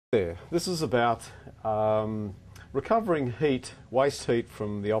There. This is about recovering heat, waste heat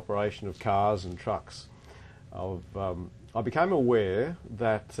from the operation of cars and trucks. I became aware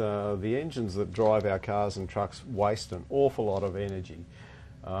that the engines that drive our cars and trucks waste an awful lot of energy.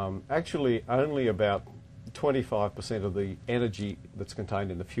 Actually, only about 25% of the energy that's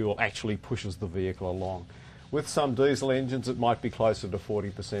contained in the fuel actually pushes the vehicle along. With some diesel engines it might be closer to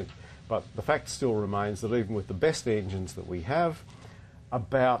 40%, but the fact still remains that even with the best engines that we have,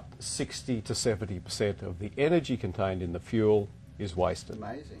 about 60 to 70% of the energy contained in the fuel is wasted.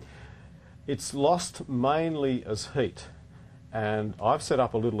 Amazing. It's lost mainly as heat, and I've set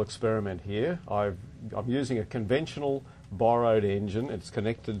up a little experiment here. I'm using a conventional borrowed engine. It's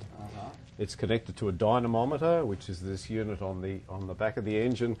connected. It's connected to a dynamometer, which is this unit on the back of the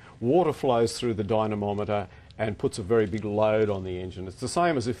engine. Water flows through the dynamometer and puts a very big load on the engine. It's the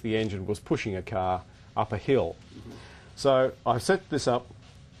same as if the engine was pushing a car up a hill. So I've set this up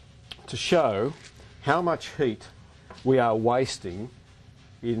to show how much heat we are wasting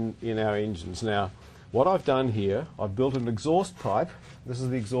in our engines. Now, what I've done here, I've built an exhaust pipe. This is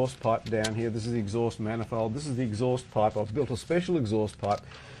the exhaust pipe down here. This is the exhaust manifold. This is the exhaust pipe. I've built a special exhaust pipe,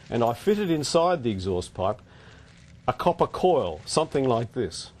 and I fitted inside the exhaust pipe a copper coil, something like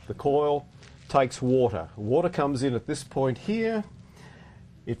this. The coil takes water. Water comes in at this point here.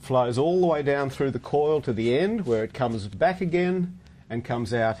 It flows all the way down through the coil to the end, where it comes back again and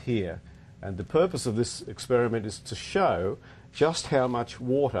comes out here. And the purpose of this experiment is to show just how much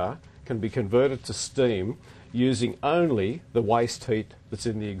water can be converted to steam using only the waste heat that's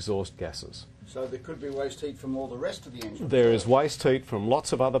in the exhaust gases. So there could be waste heat from all the rest of the engine? There is waste heat from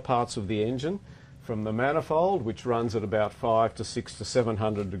lots of other parts of the engine, from the manifold, which runs at about 5 to 6 to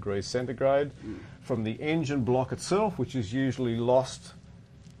 700 degrees centigrade, from the engine block itself, which is usually lost.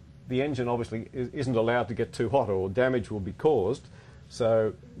 The engine obviously isn't allowed to get too hot or damage will be caused.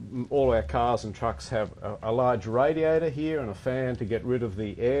 So all our cars and trucks have a large radiator here and a fan to get rid of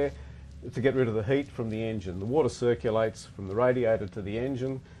the air, to get rid of the heat from the engine. The water circulates from the radiator to the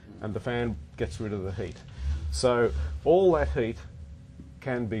engine and the fan gets rid of the heat. So all that heat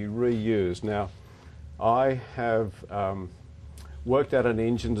can be reused. Now, I have worked out an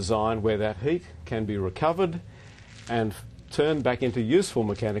engine design where that heat can be recovered and turned back into useful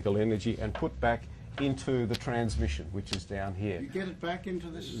mechanical energy and put back into the transmission, which is down here. You get it back into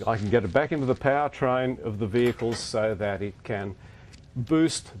this? I can get it back into the powertrain of the vehicles so that it can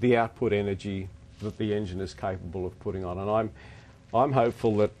boost the output energy that the engine is capable of putting on. And I'm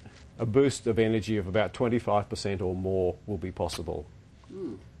hopeful that a boost of energy of about 25% or more will be possible.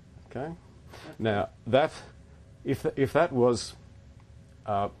 Okay. Now that if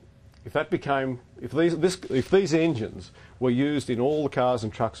these engines were used in all the cars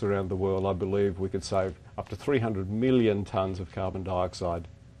and trucks around the world, I believe we could save up to 300 million tonnes of carbon dioxide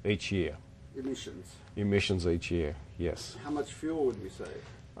each year. Emissions? Emissions each year, yes. How much fuel would we save?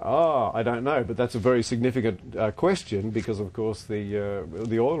 Oh, I don't know, but that's a very significant question because, of course,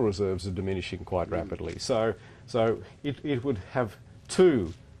 the oil reserves are diminishing quite rapidly. So it would have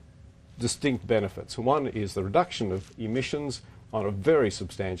two distinct benefits. One is the reduction of emissions on a very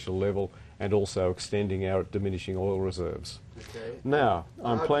substantial level and also extending our diminishing oil reserves. Okay. Now,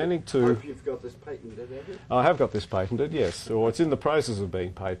 I'm planning to... I hope you've got this patented, have you? I have got this patented, yes, or it's in the process of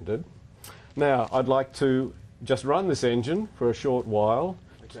being patented. Now, I'd like to just run this engine for a short while,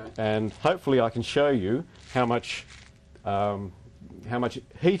 and hopefully I can show you how much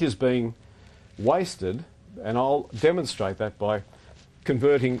heat is being wasted, and I'll demonstrate that by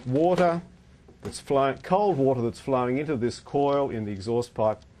converting water that's flowing, cold water that's flowing into this coil in the exhaust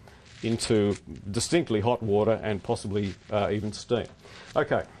pipe into distinctly hot water and possibly even steam.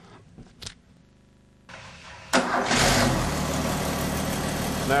 Okay.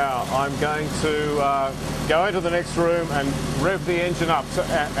 Now I'm going to go into the next room and rev the engine up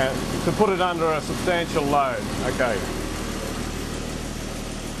to put it under a substantial load. Okay.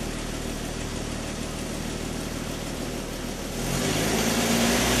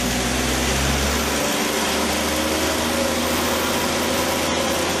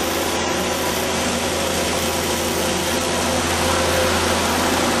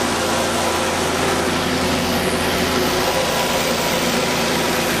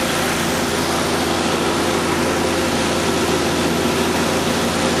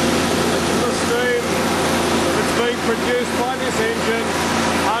 Produced by this engine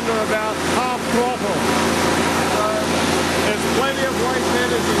under about half throttle. So there's plenty of waste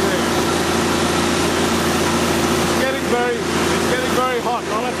energy there. It's getting very hot.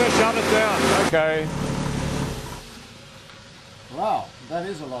 I'll have to shut it down. Okay. Wow, that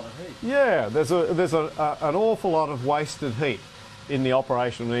is a lot of heat. Yeah, there's an awful lot of wasted heat. in the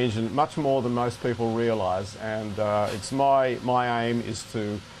operation of the engine much more than most people realise, and it's my aim is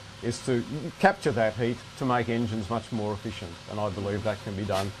to capture that heat to make engines much more efficient, and I believe that can be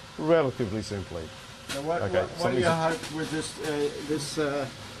done relatively simply. Now what do you hope with this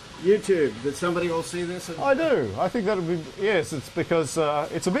YouTube, that somebody will see this? I do. I think that'll be, yes. It's because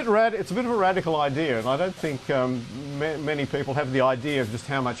it's a bit of a radical idea, and I don't think many people have the idea of just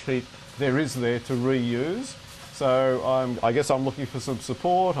how much heat there is there to reuse. So I guess I'm looking for some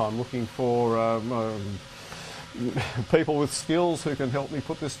support. I'm looking for people with skills who can help me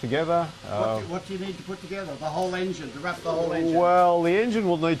put this together. What do you need to put together? The whole engine, to wrap the whole engine? Well, the engine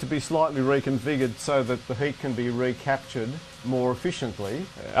will need to be slightly reconfigured so that the heat can be recaptured more efficiently.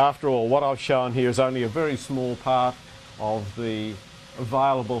 After all, what I've shown here is only a very small part of the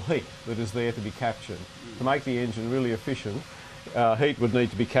available heat that is there to be captured. To make the engine really efficient, heat would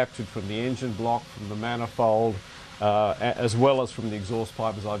need to be captured from the engine block, from the manifold, as well as from the exhaust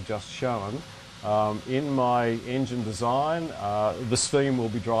pipe, as I've just shown. In my engine design, the steam will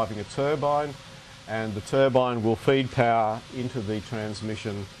be driving a turbine, and the turbine will feed power into the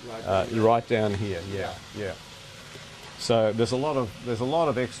transmission right down here. Yeah. So there's a lot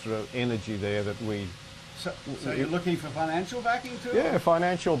of extra energy there that we. So you're looking for financial backing too? Yeah,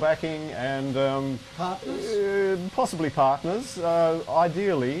 financial backing and partners. Possibly partners.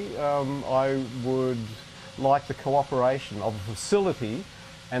 Ideally, I would like the cooperation of a facility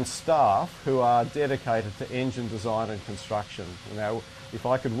and staff who are dedicated to engine design and construction. Now, if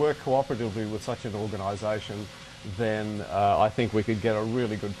I could work cooperatively with such an organisation, then I think we could get a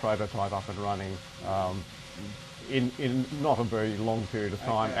really good prototype up and running in not a very long period of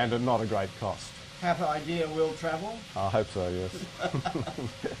time and at not a great cost. That idea will travel? I hope so, yes.